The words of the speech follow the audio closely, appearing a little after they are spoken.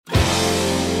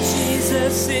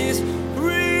Jesus is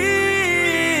real.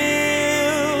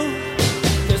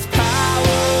 There's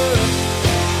power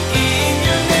in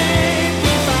your name. We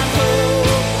find hope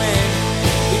when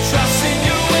we trust in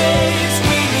your ways.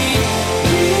 We need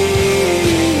you.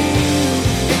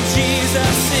 And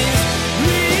Jesus is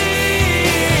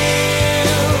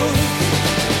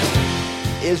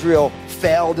real. Israel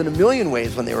failed in a million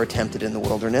ways when they were tempted in the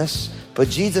wilderness, but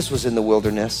Jesus was in the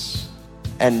wilderness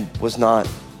and was not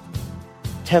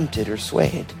tempted or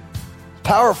swayed.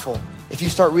 Powerful. If you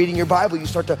start reading your Bible, you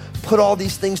start to put all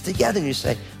these things together and you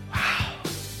say,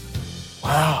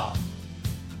 wow.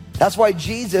 That's why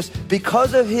Jesus,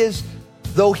 because of his,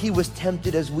 though he was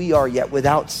tempted as we are, yet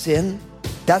without sin,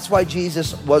 that's why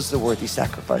Jesus was the worthy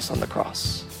sacrifice on the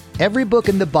cross. Every book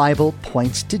in the Bible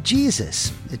points to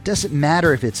Jesus. It doesn't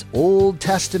matter if it's Old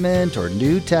Testament or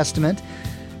New Testament.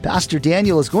 Pastor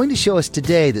Daniel is going to show us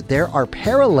today that there are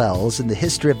parallels in the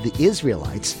history of the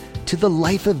Israelites to the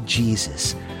life of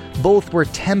Jesus. Both were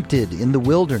tempted in the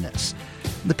wilderness.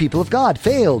 The people of God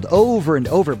failed over and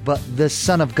over, but the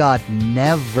Son of God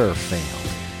never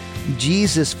failed.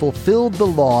 Jesus fulfilled the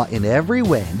law in every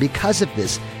way, and because of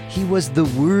this, he was the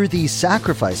worthy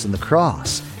sacrifice on the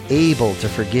cross, able to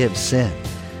forgive sin.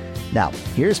 Now,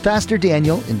 here's Pastor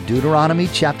Daniel in Deuteronomy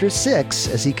chapter 6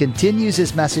 as he continues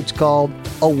his message called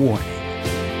A Warning.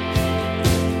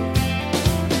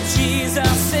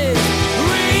 Jesus is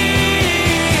real.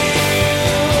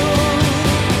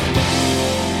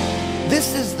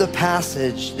 This is the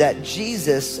passage that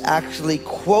Jesus actually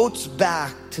quotes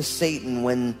back to Satan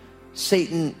when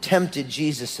Satan tempted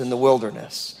Jesus in the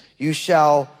wilderness. You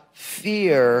shall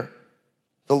fear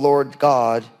the Lord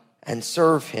God and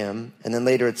serve him. And then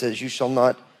later it says, you shall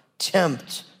not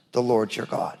tempt the Lord your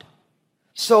God.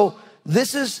 So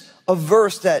this is a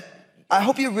verse that I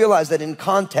hope you realize that in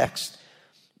context,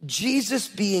 Jesus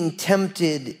being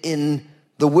tempted in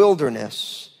the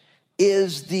wilderness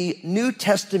is the New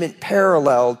Testament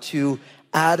parallel to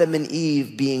Adam and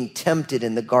Eve being tempted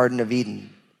in the Garden of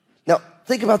Eden. Now,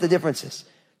 think about the differences.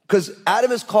 Because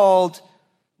Adam is called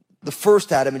the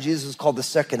first Adam and Jesus is called the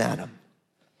second Adam.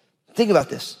 Think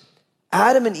about this.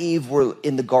 Adam and Eve were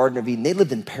in the Garden of Eden. They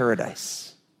lived in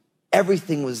paradise.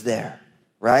 Everything was there,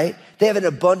 right? They have an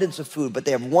abundance of food, but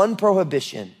they have one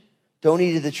prohibition. Don't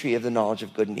eat of the tree of the knowledge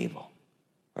of good and evil,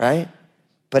 right?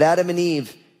 But Adam and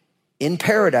Eve in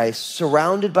paradise,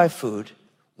 surrounded by food,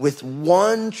 with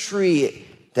one tree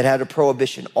that had a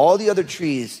prohibition. All the other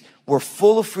trees were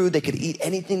full of fruit. They could eat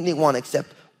anything they want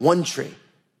except one tree.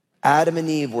 Adam and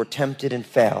Eve were tempted and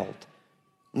failed.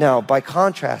 Now, by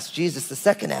contrast, Jesus, the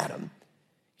second Adam,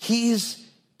 he's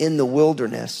in the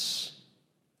wilderness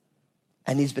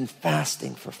and he's been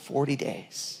fasting for 40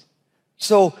 days.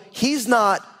 So he's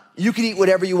not, you can eat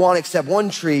whatever you want except one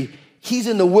tree. He's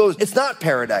in the wilderness. It's not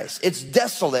paradise. It's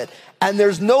desolate. And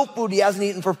there's no food. He hasn't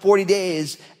eaten for 40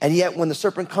 days. And yet when the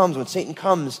serpent comes, when Satan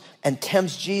comes and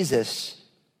tempts Jesus,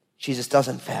 Jesus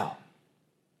doesn't fail.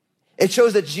 It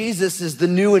shows that Jesus is the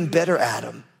new and better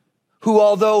Adam, who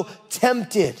although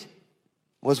tempted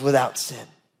was without sin.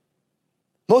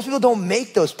 Most people don't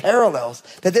make those parallels,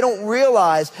 that they don't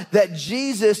realize that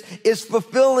Jesus is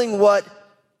fulfilling what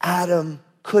Adam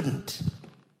couldn't.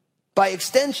 By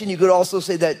extension, you could also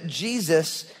say that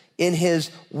Jesus in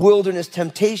his wilderness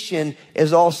temptation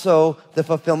is also the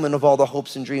fulfillment of all the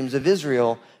hopes and dreams of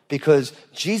Israel, because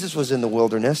Jesus was in the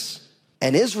wilderness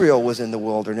and Israel was in the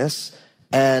wilderness.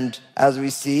 And as we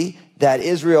see, that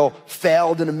Israel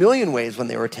failed in a million ways when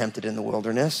they were tempted in the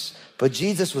wilderness, but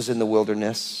Jesus was in the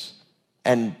wilderness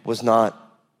and was not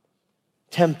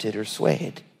tempted or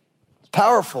swayed. It's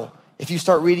powerful. If you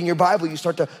start reading your Bible, you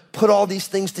start to put all these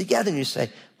things together and you say,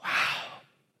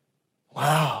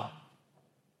 wow.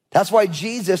 That's why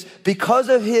Jesus, because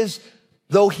of his,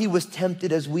 though he was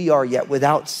tempted as we are, yet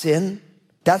without sin,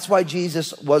 that's why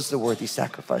Jesus was the worthy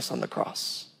sacrifice on the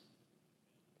cross.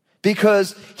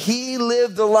 Because he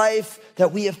lived the life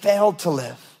that we have failed to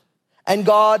live. And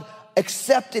God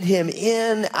accepted him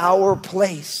in our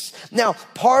place. Now,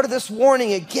 part of this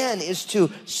warning, again, is to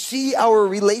see our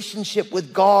relationship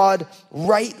with God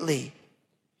rightly.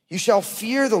 You shall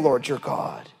fear the Lord your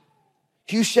God.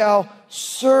 You shall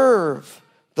serve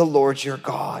the Lord your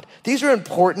God. These are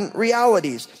important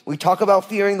realities. We talk about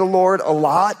fearing the Lord a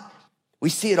lot. We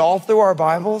see it all through our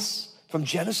Bibles, from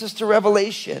Genesis to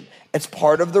Revelation. It's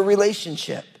part of the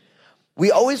relationship. We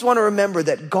always want to remember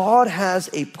that God has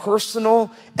a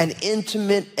personal and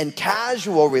intimate and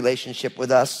casual relationship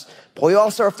with us, but we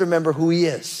also have to remember who he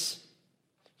is.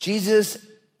 Jesus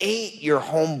ain't your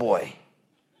homeboy.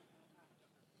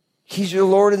 He's your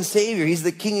Lord and Savior. He's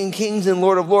the King of Kings and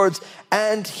Lord of Lords,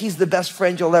 and he's the best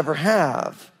friend you'll ever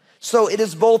have. So it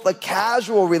is both a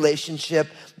casual relationship,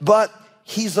 but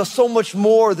he's so much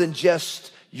more than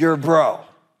just your bro.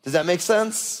 Does that make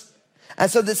sense? And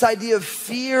so this idea of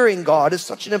fearing God is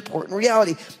such an important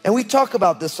reality. And we talk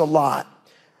about this a lot.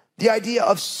 The idea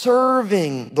of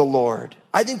serving the Lord.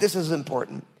 I think this is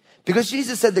important because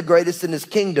Jesus said the greatest in his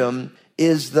kingdom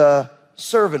is the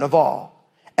servant of all.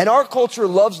 And our culture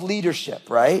loves leadership,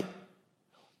 right?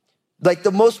 Like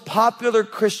the most popular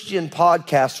Christian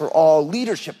podcasts are all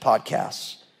leadership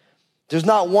podcasts. There's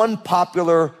not one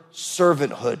popular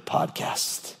servanthood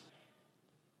podcast.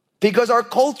 Because our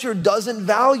culture doesn't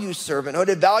value servanthood,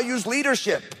 it values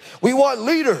leadership. We want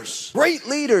leaders, great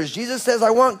leaders. Jesus says, I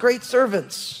want great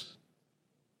servants.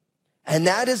 And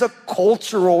that is a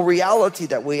cultural reality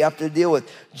that we have to deal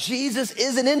with. Jesus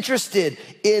isn't interested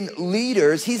in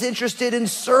leaders, he's interested in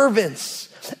servants.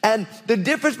 And the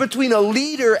difference between a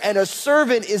leader and a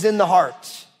servant is in the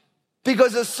heart.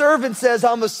 Because a servant says,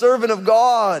 I'm a servant of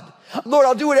God. Lord,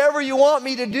 I'll do whatever you want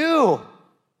me to do.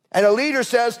 And a leader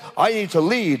says, I need to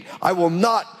lead. I will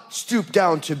not stoop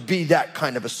down to be that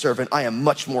kind of a servant. I am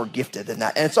much more gifted than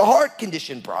that. And it's a heart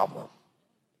condition problem.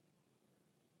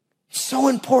 So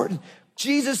important.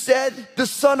 Jesus said, the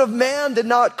Son of Man did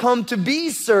not come to be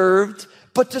served,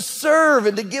 but to serve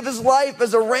and to give his life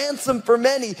as a ransom for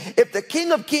many. If the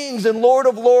King of Kings and Lord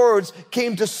of Lords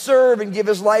came to serve and give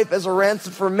his life as a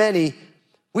ransom for many,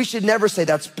 we should never say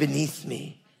that's beneath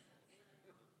me.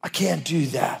 I can't do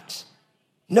that.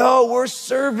 No, we're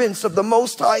servants of the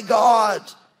Most High God.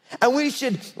 And we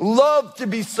should love to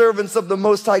be servants of the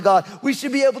Most High God. We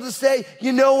should be able to say,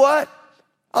 you know what?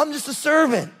 I'm just a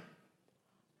servant.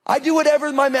 I do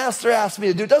whatever my master asks me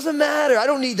to do. It doesn't matter. I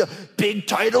don't need the big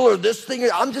title or this thing.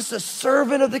 I'm just a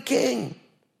servant of the King.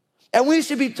 And we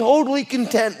should be totally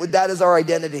content with that as our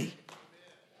identity.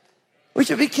 We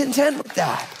should be content with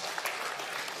that.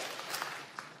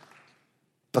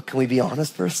 But can we be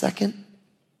honest for a second?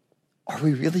 Are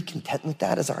we really content with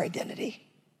that as our identity?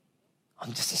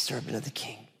 I'm just a servant of the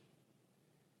King.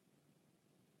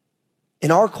 In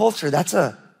our culture, that's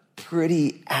a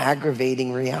pretty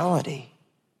aggravating reality.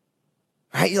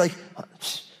 Right? You're like,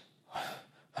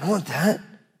 I don't want that.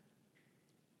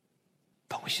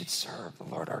 But we should serve the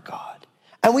Lord our God.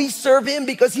 And we serve him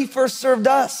because he first served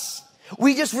us.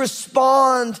 We just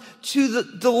respond to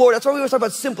the Lord. That's why we always talk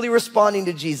about simply responding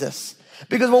to Jesus.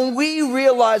 Because when we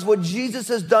realize what Jesus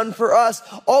has done for us,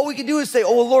 all we can do is say,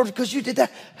 oh, Lord, because you did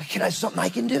that, can I do something I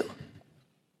can do?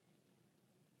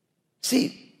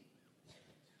 See,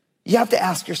 you have to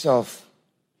ask yourself,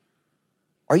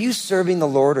 are you serving the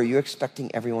Lord or are you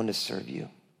expecting everyone to serve you?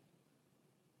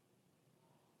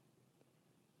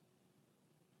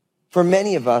 For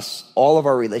many of us, all of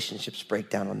our relationships break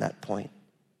down on that point.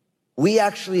 We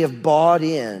actually have bought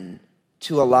in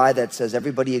to a lie that says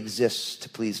everybody exists to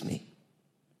please me,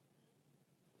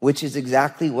 which is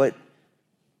exactly what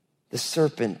the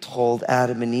serpent told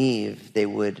Adam and Eve they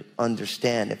would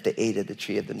understand if they ate of the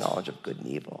tree of the knowledge of good and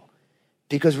evil.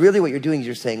 Because really what you're doing is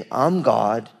you're saying, I'm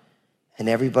God, and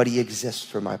everybody exists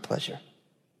for my pleasure.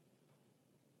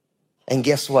 And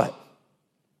guess what?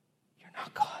 You're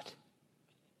not God.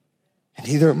 And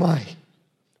neither am I.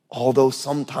 Although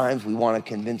sometimes we want to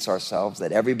convince ourselves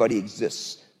that everybody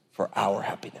exists for our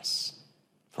happiness,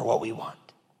 for what we want.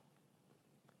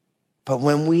 But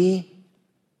when we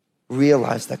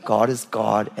realize that God is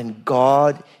God and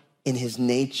God in his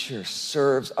nature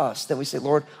serves us, then we say,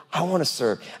 Lord, I want to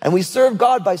serve. And we serve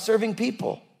God by serving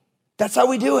people. That's how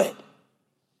we do it.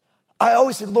 I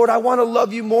always say, Lord, I want to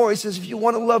love you more. He says, if you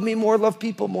want to love me more, love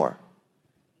people more.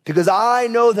 Because I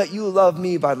know that you love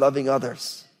me by loving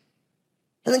others.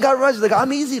 And then God reminds me, like,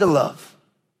 I'm easy to love.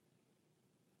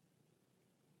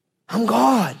 I'm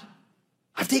God.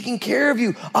 I've taken care of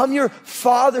you. I'm your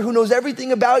father who knows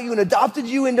everything about you and adopted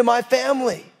you into my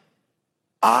family.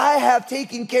 I have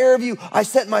taken care of you. I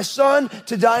sent my son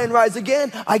to die and rise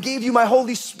again. I gave you my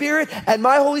Holy Spirit, and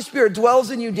my Holy Spirit dwells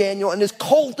in you, Daniel, and is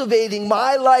cultivating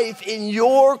my life in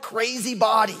your crazy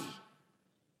body.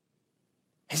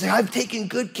 He's like, I've taken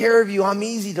good care of you. I'm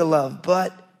easy to love,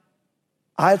 but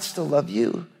I still love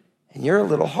you, and you're a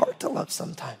little hard to love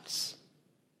sometimes.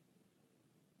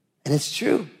 And it's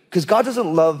true, because God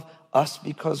doesn't love us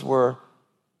because we're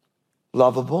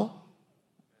lovable.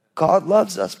 God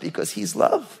loves us because he's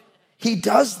love. He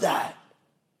does that.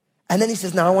 And then he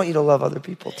says, now I want you to love other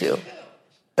people too,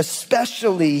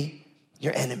 especially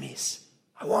your enemies.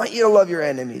 I want you to love your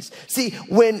enemies. See,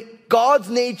 when God's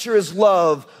nature is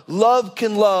love, love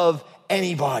can love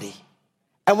anybody.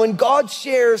 And when God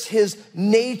shares his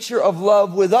nature of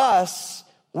love with us,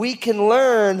 we can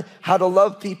learn how to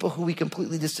love people who we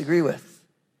completely disagree with.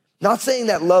 Not saying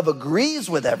that love agrees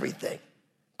with everything.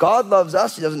 God loves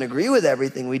us. He doesn't agree with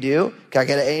everything we do. Can I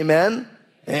get an amen?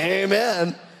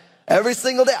 Amen. Every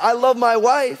single day. I love my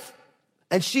wife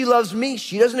and she loves me.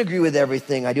 She doesn't agree with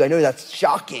everything I do. I know that's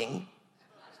shocking.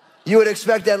 You would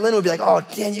expect that Lynn would be like, oh,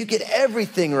 Dan, you get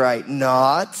everything right.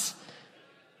 Not.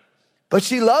 But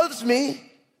she loves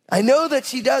me. I know that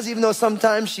she does, even though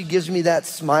sometimes she gives me that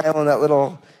smile and that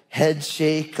little head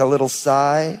shake, a little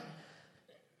sigh.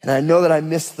 And I know that I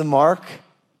missed the mark.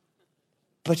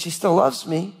 But she still loves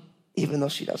me, even though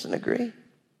she doesn't agree.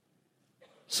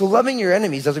 So loving your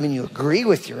enemies doesn't mean you agree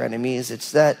with your enemies.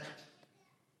 It's that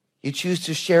you choose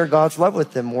to share God's love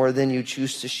with them more than you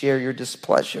choose to share your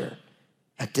displeasure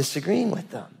at disagreeing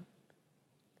with them.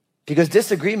 Because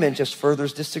disagreement just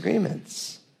furthers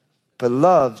disagreements. But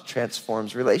love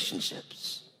transforms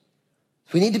relationships.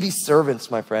 We need to be servants,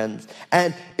 my friends.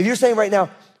 And if you're saying right now,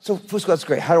 so Fusco, that's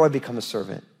great. How do I become a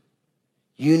servant?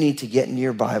 You need to get in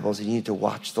your Bibles and you need to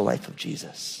watch the life of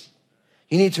Jesus.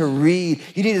 You need to read.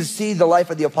 You need to see the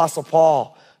life of the Apostle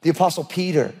Paul, the Apostle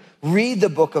Peter. Read the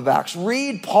book of Acts.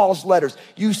 Read Paul's letters.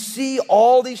 You see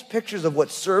all these pictures of what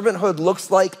servanthood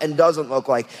looks like and doesn't look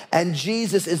like. And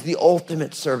Jesus is the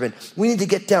ultimate servant. We need to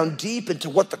get down deep into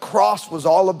what the cross was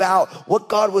all about, what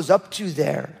God was up to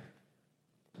there.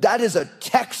 That is a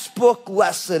textbook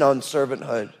lesson on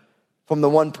servanthood from the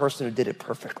one person who did it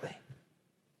perfectly.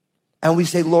 And we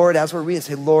say, Lord, as we're reading,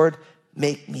 say, Lord,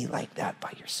 make me like that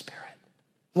by your Spirit.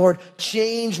 Lord,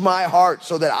 change my heart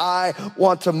so that I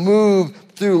want to move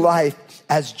through life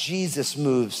as Jesus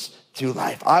moves through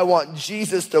life. I want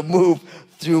Jesus to move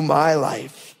through my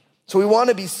life. So we want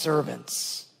to be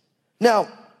servants. Now,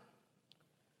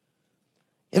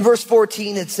 in verse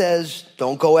 14, it says,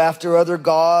 don't go after other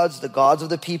gods, the gods of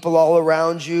the people all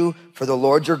around you, for the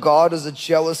Lord your God is a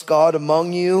jealous God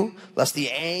among you, lest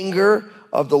the anger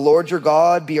of the Lord your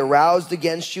God be aroused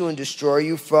against you and destroy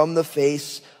you from the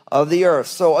face of the earth.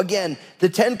 So again, the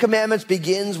 10 Commandments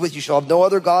begins with, you shall have no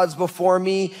other gods before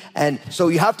me. And so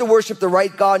you have to worship the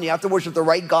right God, and you have to worship the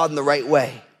right God in the right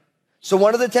way. So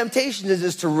one of the temptations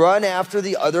is to run after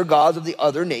the other gods of the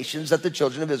other nations that the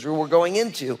children of Israel were going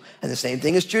into. And the same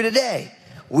thing is true today.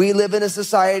 We live in a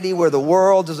society where the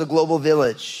world is a global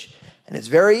village. And it's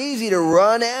very easy to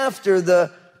run after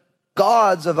the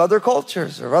gods of other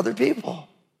cultures or other people,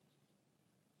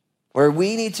 where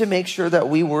we need to make sure that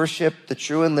we worship the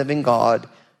true and living God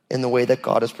in the way that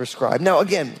God has prescribed. Now,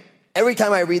 again, every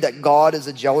time I read that God is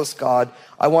a jealous God,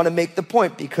 I want to make the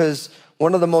point because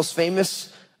one of the most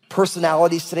famous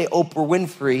personalities today, Oprah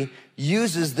Winfrey,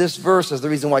 uses this verse as the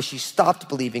reason why she stopped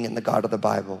believing in the God of the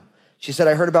Bible. She said,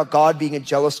 I heard about God being a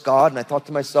jealous God, and I thought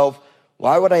to myself,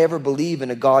 why would I ever believe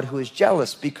in a God who is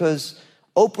jealous? Because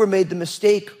Oprah made the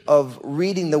mistake of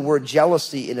reading the word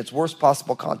jealousy in its worst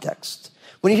possible context.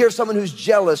 When you hear someone who's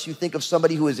jealous, you think of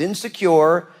somebody who is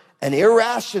insecure and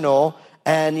irrational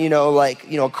and,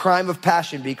 a crime of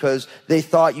passion because they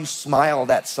thought you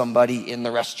smiled at somebody in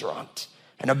the restaurant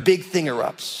and a big thing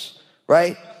erupts,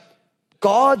 right?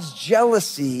 God's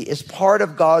jealousy is part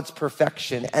of God's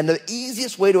perfection. And the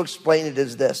easiest way to explain it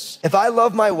is this. If I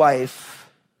love my wife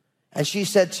and she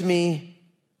said to me,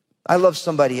 I love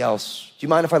somebody else. Do you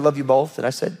mind if I love you both? And I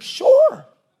said, sure,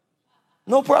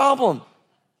 no problem.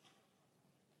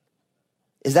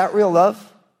 Is that real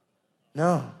love?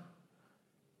 No.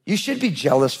 You should be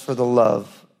jealous for the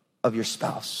love of your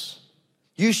spouse.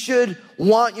 You should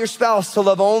want your spouse to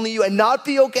love only you and not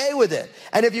be okay with it.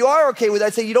 And if you are okay with it,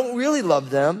 I'd say you don't really love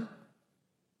them.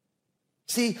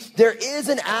 See, there is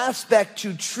an aspect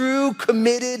to true,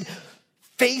 committed,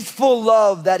 faithful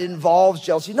love that involves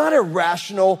jealousy, not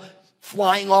irrational,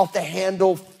 flying off the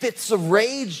handle, fits of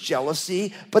rage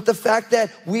jealousy, but the fact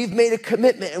that we've made a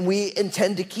commitment and we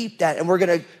intend to keep that and we're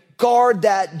going to guard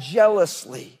that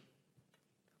jealously.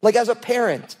 Like as a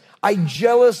parent, I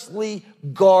jealously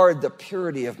guard the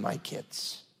purity of my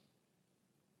kids.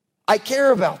 I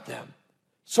care about them.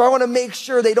 So I want to make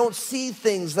sure they don't see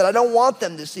things that I don't want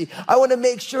them to see. I want to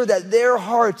make sure that their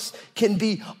hearts can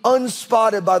be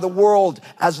unspotted by the world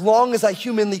as long as I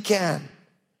humanly can.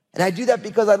 And I do that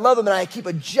because I love them and I keep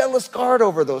a jealous guard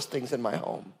over those things in my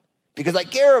home because I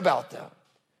care about them.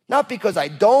 Not because I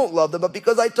don't love them, but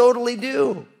because I totally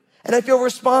do. And I feel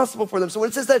responsible for them. So when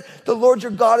it says that the Lord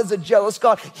your God is a jealous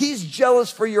God, he's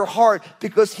jealous for your heart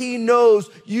because he knows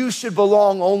you should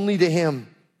belong only to him.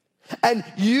 And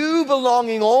you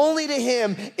belonging only to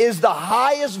him is the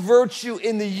highest virtue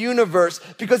in the universe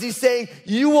because he's saying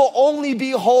you will only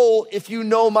be whole if you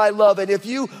know my love. And if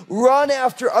you run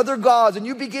after other gods and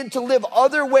you begin to live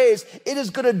other ways, it is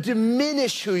going to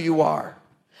diminish who you are.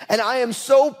 And I am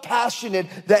so passionate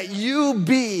that you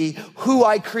be who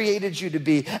I created you to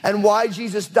be and why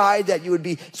Jesus died that you would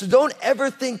be. So don't ever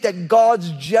think that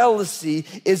God's jealousy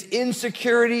is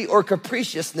insecurity or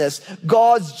capriciousness.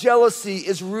 God's jealousy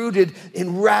is rooted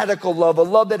in radical love, a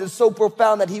love that is so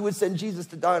profound that he would send Jesus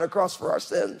to die on a cross for our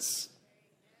sins.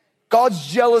 God's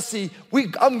jealousy,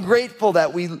 I'm grateful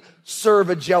that we serve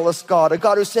a jealous God, a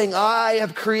God who's saying, I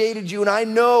have created you and I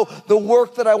know the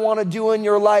work that I want to do in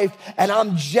your life, and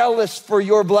I'm jealous for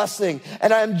your blessing.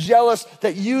 And I'm jealous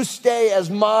that you stay as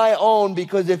my own,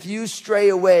 because if you stray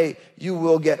away, you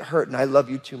will get hurt, and I love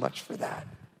you too much for that.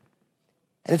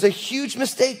 And it's a huge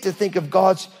mistake to think of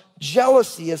God's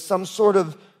jealousy as some sort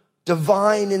of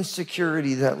divine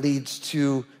insecurity that leads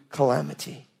to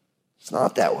calamity. It's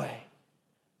not that way.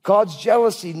 God's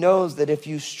jealousy knows that if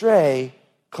you stray,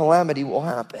 calamity will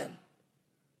happen.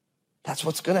 That's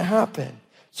what's going to happen.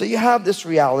 So you have this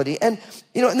reality. And,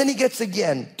 and then he gets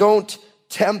again, don't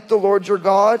tempt the Lord your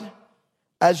God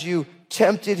as you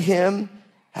tempted him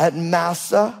at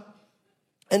Massah.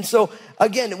 And so,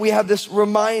 again, we have this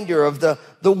reminder of the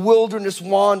wilderness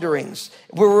wanderings.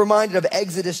 We're reminded of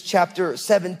Exodus chapter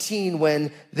 17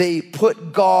 when they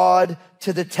put God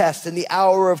to the test in the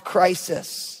hour of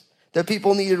crisis. The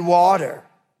people needed water.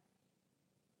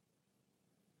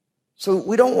 So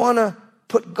we don't want to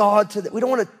put God we don't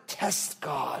want to test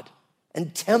God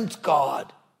and tempt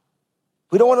God.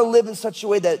 We don't want to live in such a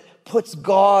way that puts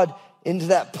God into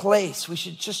that place. We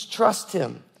should just trust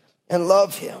him and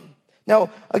love him. Now,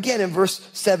 again, in verse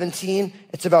 17,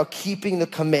 it's about keeping the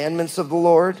commandments of the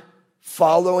Lord,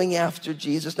 following after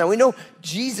Jesus. Now, we know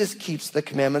Jesus keeps the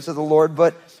commandments of the Lord,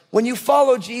 but when you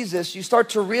follow Jesus, you start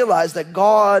to realize that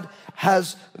God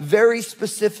has very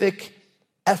specific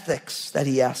ethics that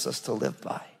he asks us to live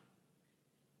by.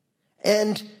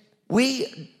 And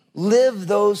we live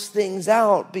those things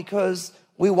out because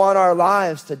we want our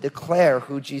lives to declare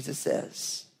who Jesus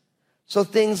is. So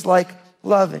things like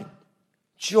loving,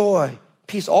 joy,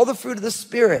 peace, all the fruit of the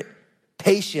Spirit,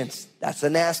 patience, that's a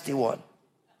nasty one,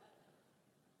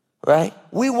 right?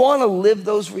 We want to live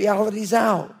those realities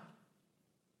out.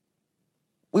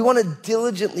 We want to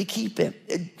diligently keep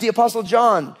it. The Apostle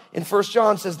John in 1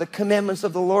 John says the commandments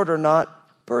of the Lord are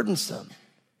not burdensome.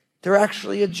 They're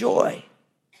actually a joy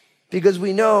because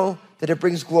we know that it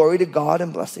brings glory to God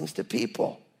and blessings to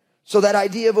people. So that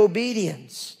idea of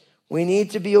obedience, we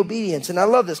need to be obedient. And I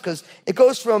love this because it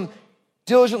goes from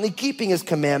diligently keeping his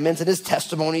commandments and his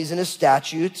testimonies and his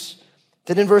statutes.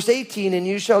 Then in verse 18, and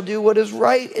you shall do what is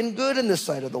right and good in the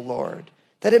sight of the Lord,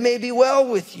 that it may be well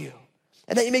with you,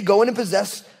 and that you may go in and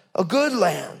possess a good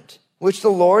land, which the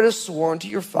Lord has sworn to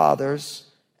your fathers,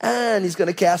 and he's going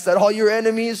to cast out all your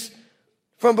enemies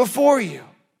from before you.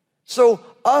 So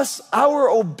our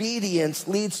obedience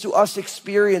leads to us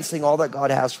experiencing all that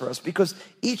God has for us, because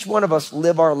each one of us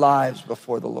live our lives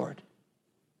before the Lord.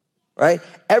 Right?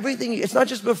 Everything, it's not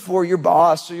just before your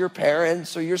boss or your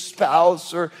parents or your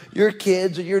spouse or your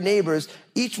kids or your neighbors.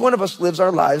 Each one of us lives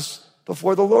our lives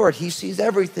before the Lord. He sees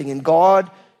everything, and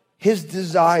God, his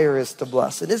desire is to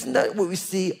bless. And isn't that what we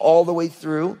see all the way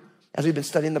through as we've been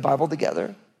studying the Bible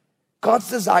together? God's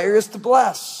desire is to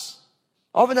bless.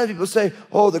 Oftentimes people say,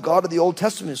 oh, the God of the Old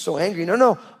Testament is so angry.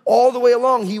 No. All the way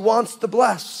along, he wants to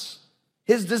bless.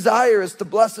 His desire is to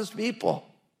bless his people.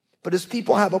 But his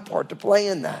people have a part to play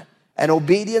in that. And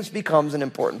obedience becomes an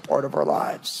important part of our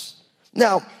lives.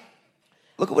 Now,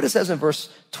 look at what it says in verse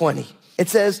 20. It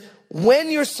says, when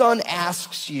your son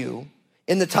asks you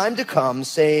in the time to come,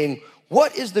 saying,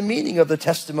 what is the meaning of the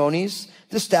testimonies,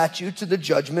 the statutes, and the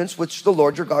judgments which the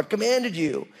Lord your God commanded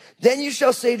you? Then you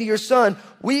shall say to your son,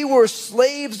 we were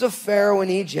slaves of Pharaoh in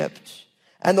Egypt,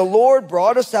 and the Lord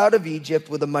brought us out of Egypt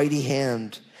with a mighty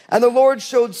hand. And the Lord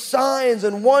showed signs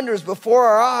and wonders before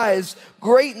our eyes,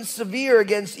 great and severe,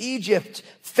 against Egypt,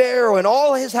 Pharaoh, and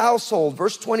all his household.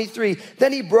 Verse 23,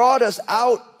 then he brought us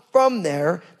out from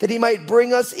there that he might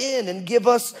bring us in and give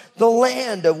us the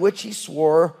land of which he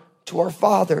swore to our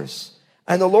fathers.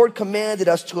 And the Lord commanded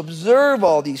us to observe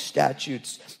all these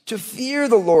statutes, to fear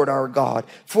the Lord our God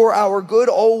for our good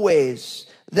always,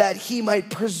 that he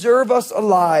might preserve us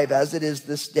alive as it is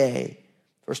this day.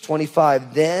 Verse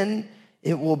 25, then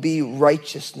it will be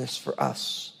righteousness for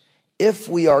us if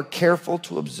we are careful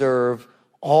to observe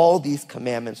all these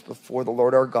commandments before the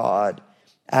Lord our God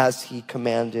as he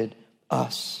commanded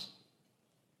us.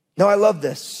 Now I love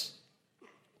this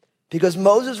because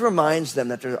Moses reminds them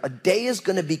that a day is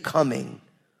going to be coming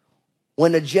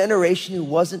when a generation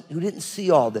who didn't see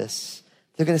all this,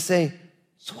 they're going to say,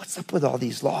 so what's up with all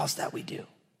these laws that we do?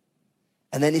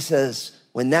 And then he says,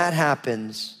 when that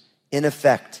happens, in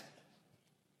effect,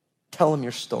 tell them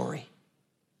your story.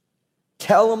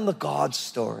 Tell them the God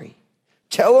story.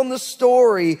 Tell them the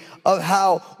story of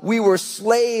how we were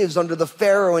slaves under the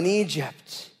Pharaoh in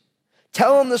Egypt.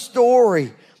 Tell them the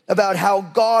story about how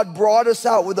God brought us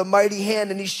out with a mighty hand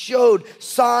and he showed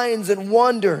signs and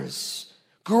wonders,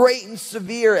 great and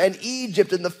severe, and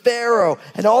Egypt and the Pharaoh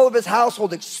and all of his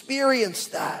household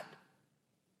experienced that.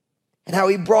 And how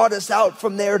he brought us out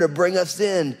from there to bring us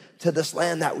in to this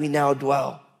land that we now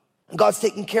dwell. And God's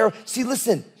taking care of. See,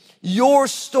 listen, your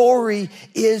story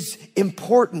is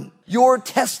important. Your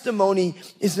testimony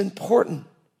is important.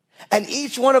 And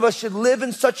each one of us should live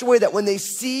in such a way that when they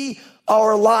see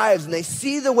our lives and they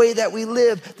see the way that we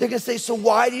live, they're going to say, so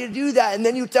why do you do that? And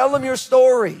then you tell them your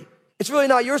story. It's really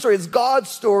not your story. It's God's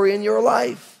story in your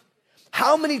life.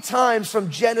 How many times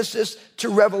from Genesis to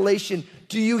Revelation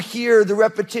do you hear the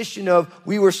repetition of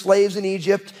we were slaves in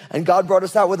Egypt and God brought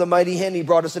us out with a mighty hand. He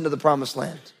brought us into the promised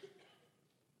land.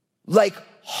 Like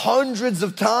hundreds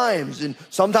of times, and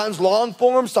sometimes long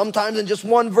form, sometimes in just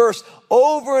one verse,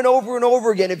 over and over and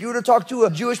over again. If you were to talk to a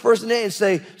Jewish person today and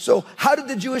say, so how did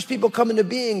the Jewish people come into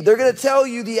being? They're going to tell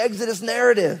you the Exodus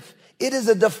narrative. It is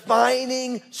a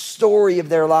defining story of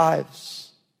their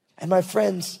lives. And my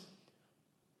friends,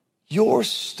 your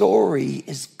story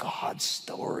is God's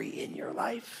story in your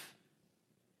life.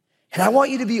 And I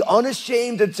want you to be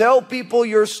unashamed to tell people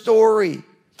your story.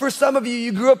 For some of you,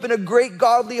 you grew up in a great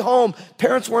godly home.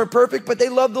 Parents weren't perfect, but they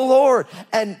loved the Lord.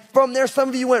 And from there, some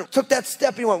of you took that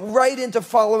step and you went right into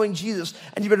following Jesus.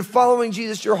 And you've been following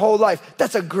Jesus your whole life.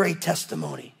 That's a great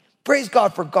testimony. Praise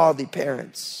God for godly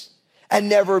parents. And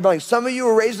never rebelling. Some of you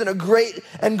were raised in a great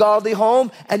and godly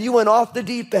home and you went off the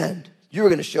deep end. You were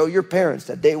going to show your parents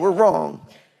that they were wrong,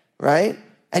 right?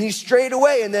 And you strayed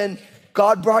away and then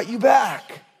God brought you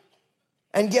back.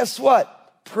 And guess what?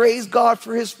 Praise God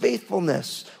for his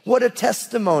faithfulness. What a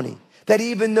testimony that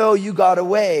even though you got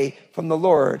away from the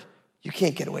Lord, you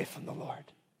can't get away from the Lord.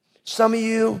 Some of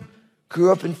you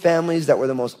grew up in families that were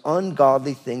the most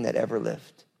ungodly thing that ever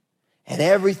lived. And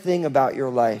everything about your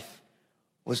life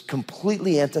was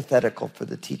completely antithetical for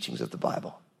the teachings of the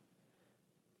Bible.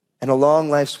 And along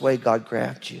life's way, God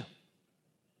grabbed you.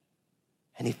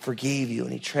 And he forgave you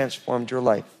and he transformed your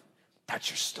life. That's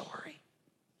your story.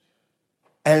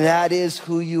 And that is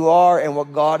who you are and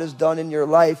what God has done in your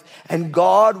life. And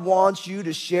God wants you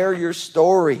to share your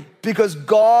story because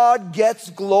God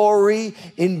gets glory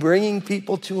in bringing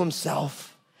people to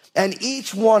himself. And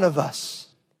each one of us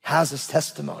has his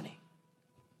testimony.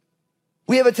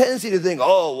 We have a tendency to think,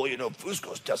 oh, well,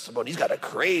 Fusco's testimony, he's got a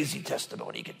crazy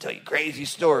testimony. He can tell you crazy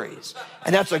stories.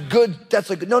 And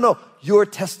no, your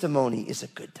testimony is a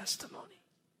good testimony.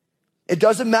 It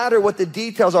doesn't matter what the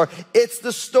details are. It's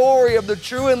the story of the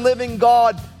true and living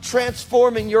God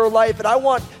transforming your life. And I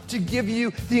want to give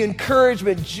you the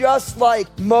encouragement, just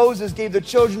like Moses gave the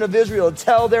children of Israel to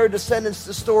tell their descendants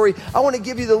the story. I want to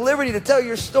give you the liberty to tell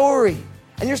your story.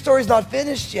 And your story's not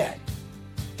finished yet.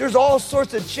 There's all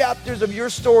sorts of chapters of your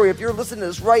story, if you're listening to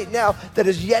this right now, that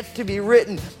is yet to be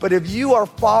written. But if you are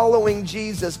following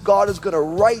Jesus, God is going to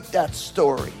write that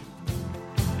story.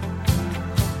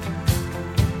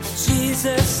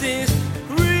 Jesus is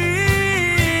real.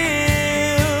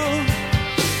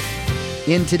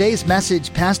 In today's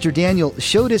message, Pastor Daniel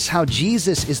showed us how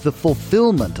Jesus is the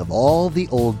fulfillment of all the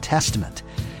Old Testament.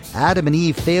 Adam and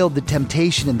Eve failed the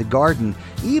temptation in the garden,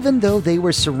 even though they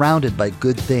were surrounded by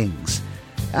good things.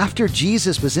 After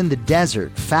Jesus was in the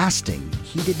desert fasting,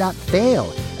 he did not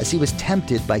fail as he was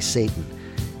tempted by Satan.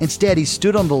 Instead, he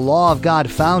stood on the law of God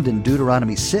found in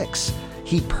Deuteronomy 6.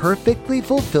 He perfectly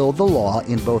fulfilled the law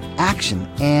in both action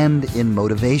and in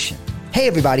motivation. Hey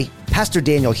everybody, Pastor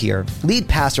Daniel here, lead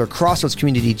pastor at Crossroads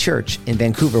Community Church in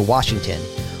Vancouver, Washington.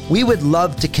 We would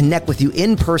love to connect with you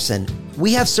in person.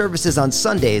 We have services on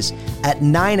Sundays at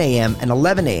 9 a.m. and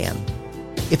 11 a.m.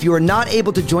 If you are not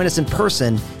able to join us in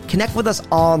person, connect with us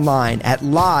online at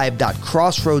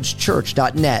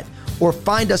live.crossroadschurch.net or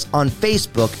find us on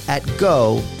Facebook at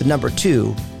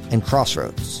Go2 and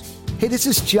Crossroads. Hey, this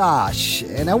is Josh,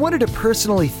 and I wanted to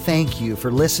personally thank you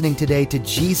for listening today to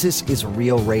Jesus is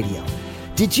Real Radio.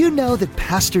 Did you know that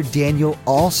Pastor Daniel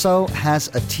also has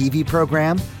a TV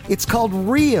program? It's called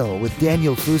Real with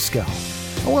Daniel Fusco.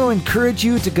 I want to encourage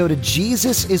you to go to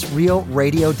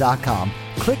JesusIsRealRadio.com,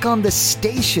 click on the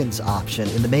Stations option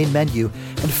in the main menu,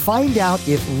 and find out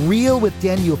if Real with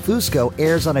Daniel Fusco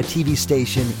airs on a TV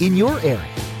station in your area.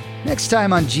 Next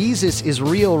time on Jesus is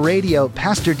Real Radio,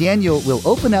 Pastor Daniel will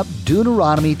open up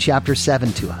Deuteronomy chapter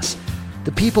 7 to us.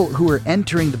 The people who were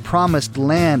entering the promised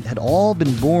land had all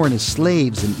been born as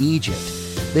slaves in Egypt.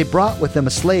 They brought with them a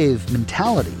slave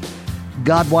mentality.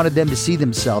 God wanted them to see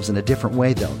themselves in a different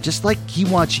way, though, just like He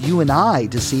wants you and I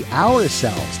to see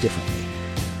ourselves differently.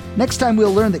 Next time,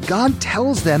 we'll learn that God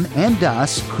tells them and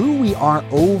us who we are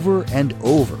over and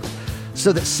over,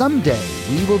 so that someday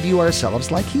we will view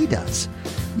ourselves like He does.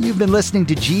 You've been listening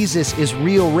to Jesus is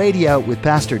Real Radio with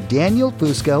Pastor Daniel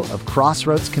Fusco of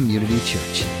Crossroads Community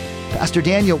Church. Pastor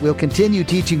Daniel will continue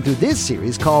teaching through this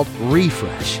series called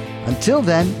Refresh. Until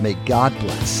then, may God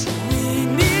bless.